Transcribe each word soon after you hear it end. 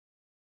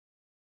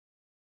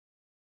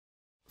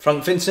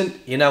Vincent,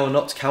 you're now a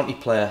Notts County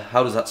player.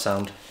 How does that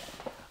sound?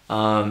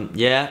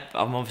 Yeah,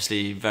 I'm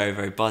obviously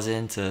very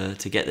buzzing to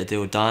get the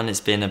deal done. It's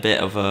been a bit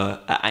of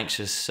a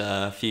anxious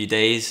few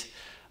days,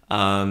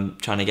 trying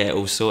to get it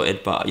all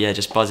sorted. But yeah,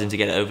 just buzzing to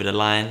get it over the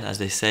line, as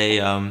they say.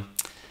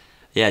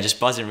 Yeah, just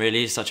buzzing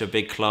really. It's such a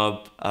big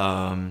club,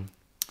 and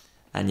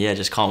yeah,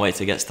 just can't wait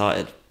to get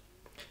started.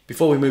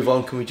 Before we move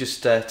on, can we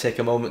just take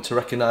a moment to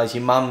recognise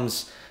your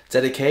mum's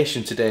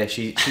dedication today?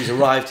 She's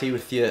arrived here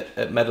with you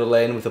at Meadow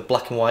Lane with a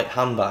black and white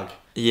handbag.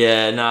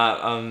 Yeah,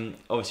 no.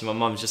 Obviously, my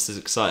mum's just as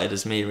excited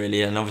as me,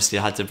 really, and obviously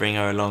I had to bring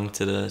her along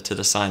to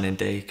the signing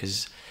day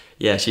because,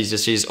 yeah,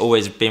 she's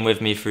always been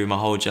with me through my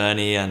whole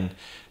journey and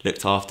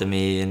looked after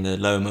me in the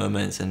low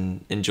moments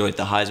and enjoyed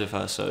the highs with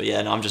her. So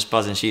yeah, no, I'm just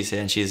buzzing. She's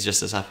here and she's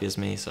just as happy as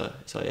me. So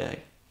yeah.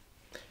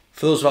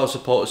 For those of our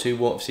supporters who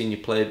won't have seen you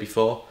play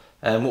before,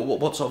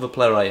 what sort of a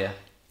player are you?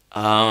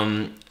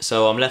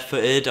 So I'm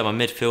left-footed.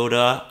 I'm a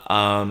midfielder.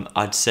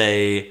 I'd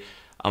say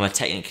I'm a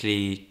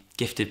technically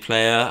gifted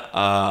player.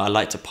 I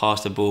like to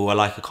pass the ball. I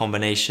like a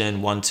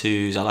combination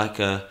 1-2s.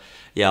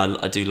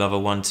 I do love a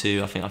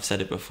 1-2. I think I've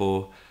said it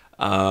before.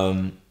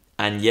 And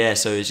yeah,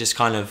 so it's just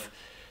kind of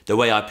the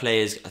way I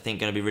play is I think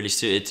going to be really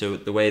suited to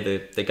the way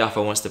the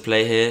gaffer wants to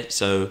play here.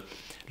 So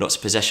lots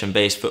of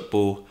possession-based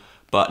football,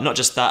 but not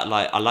just that.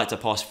 Like I like to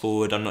pass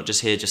forward. I'm not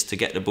just here just to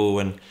get the ball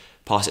and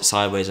pass it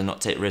sideways and not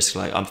take risks.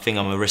 Like I think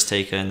I'm a risk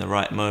taker in the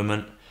right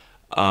moment.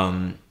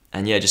 And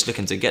yeah, just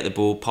looking to get the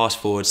ball, pass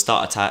forward,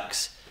 start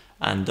attacks.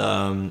 And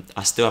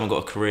I still haven't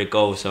got a career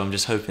goal, so I'm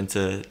just hoping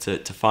to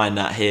find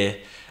that here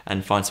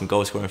and find some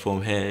goal scoring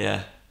form here.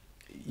 Yeah.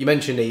 You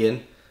mentioned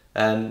Ian.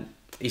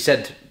 He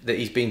said that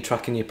he's been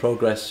tracking your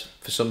progress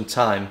for some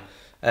time.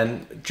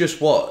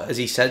 Just what has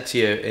he said to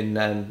you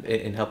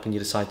in helping you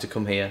decide to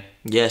come here?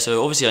 Yeah.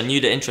 So obviously I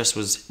knew the interest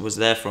was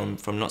there from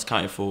Notts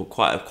County for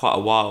quite a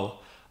while.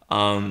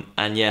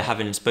 And yeah,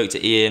 having spoke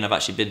to Ian, I've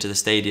actually been to the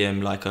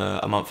stadium like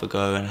a month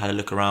ago and had a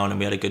look around, and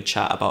we had a good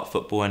chat about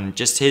football, and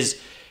just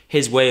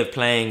his way of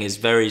playing is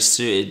very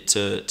suited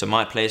to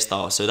my play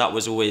style. So that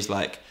was always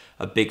like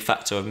a big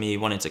factor of me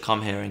wanting to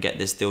come here and get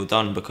this deal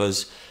done,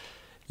 because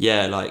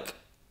yeah, like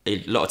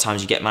a lot of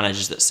times you get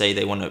managers that say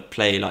they want to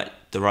play like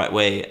the right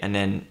way and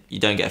then you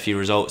don't get a few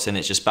results and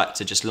it's just back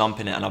to just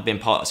lumping it. And I've been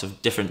part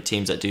of different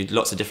teams that do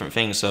lots of different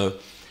things. So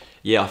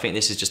yeah, I think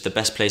this is just the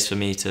best place for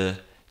me to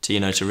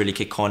really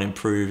kick on,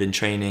 improve in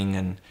training,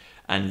 and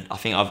I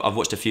think I've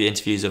watched a few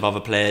interviews of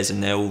other players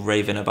and they're all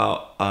raving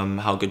about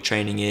how good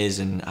training is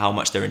and how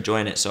much they're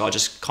enjoying it. So I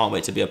just can't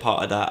wait to be a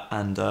part of that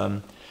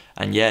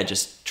and yeah,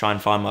 just try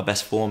and find my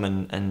best form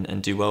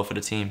and do well for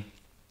the team.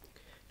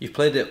 You've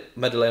played at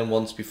Meadow Lane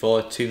once before,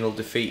 a 2-0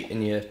 defeat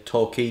in your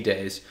Torquay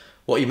days.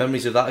 What are your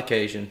memories of that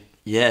occasion?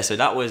 Yeah, so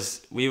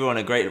we were on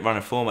a great run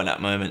of form at that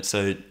moment.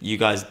 So you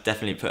guys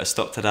definitely put a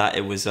stop to that.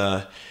 It was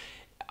I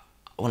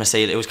want to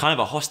say it was kind of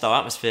a hostile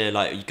atmosphere.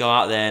 Like you go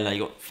out there and like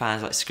you got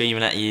fans like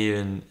screaming at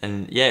you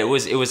and yeah, it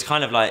was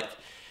kind of like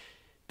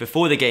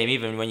before the game.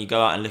 Even when you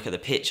go out and look at the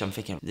pitch, I'm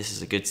thinking this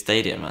is a good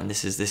stadium, man.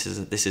 This is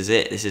it.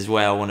 This is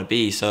where I want to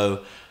be.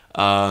 So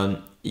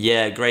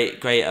yeah,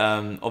 great.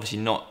 Obviously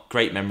not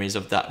great memories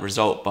of that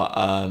result, but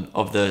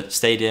of the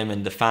stadium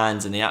and the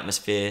fans and the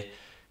atmosphere.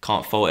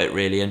 Can't fault it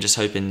really, and just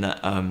hoping that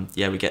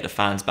yeah, we get the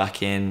fans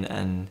back in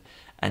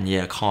and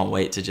yeah, can't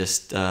wait to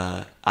just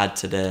add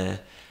to their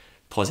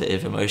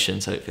positive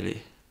emotions,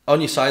 hopefully. On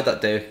your side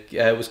that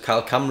day was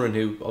Kyle Cameron,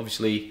 who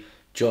obviously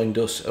joined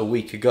us a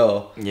week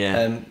ago.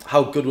 Yeah.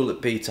 How good will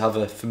it be to have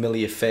a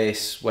familiar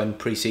face when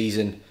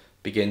pre-season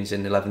begins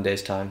in 11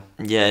 days' time?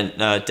 Yeah,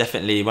 no,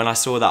 definitely. When I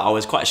saw that, I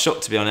was quite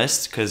shocked, to be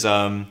honest, because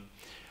I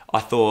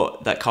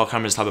thought that Kyle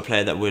Cameron's the type of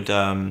player that would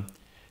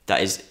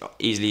that is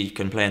easily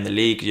can play in the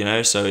league, you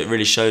know. So it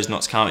really shows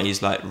Notts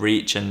County's like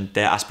reach and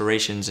their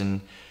aspirations,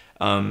 and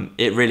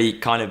it really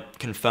kind of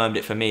confirmed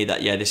it for me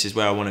that yeah, this is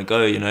where I want to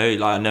go. You know,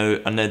 like I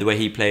know the way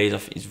he plays. I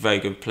think he's a very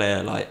good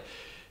player, like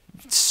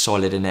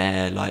solid in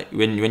there. Like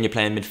when you're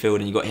playing midfield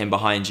and you got him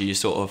behind you, you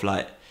sort of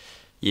like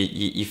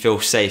you feel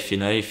safe. You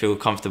know, you feel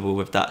comfortable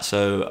with that.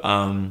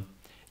 So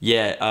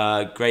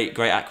yeah, great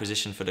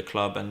acquisition for the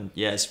club, and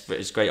yeah,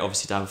 it's great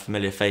obviously to have a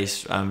familiar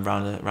face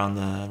around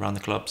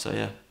the club. So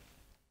yeah.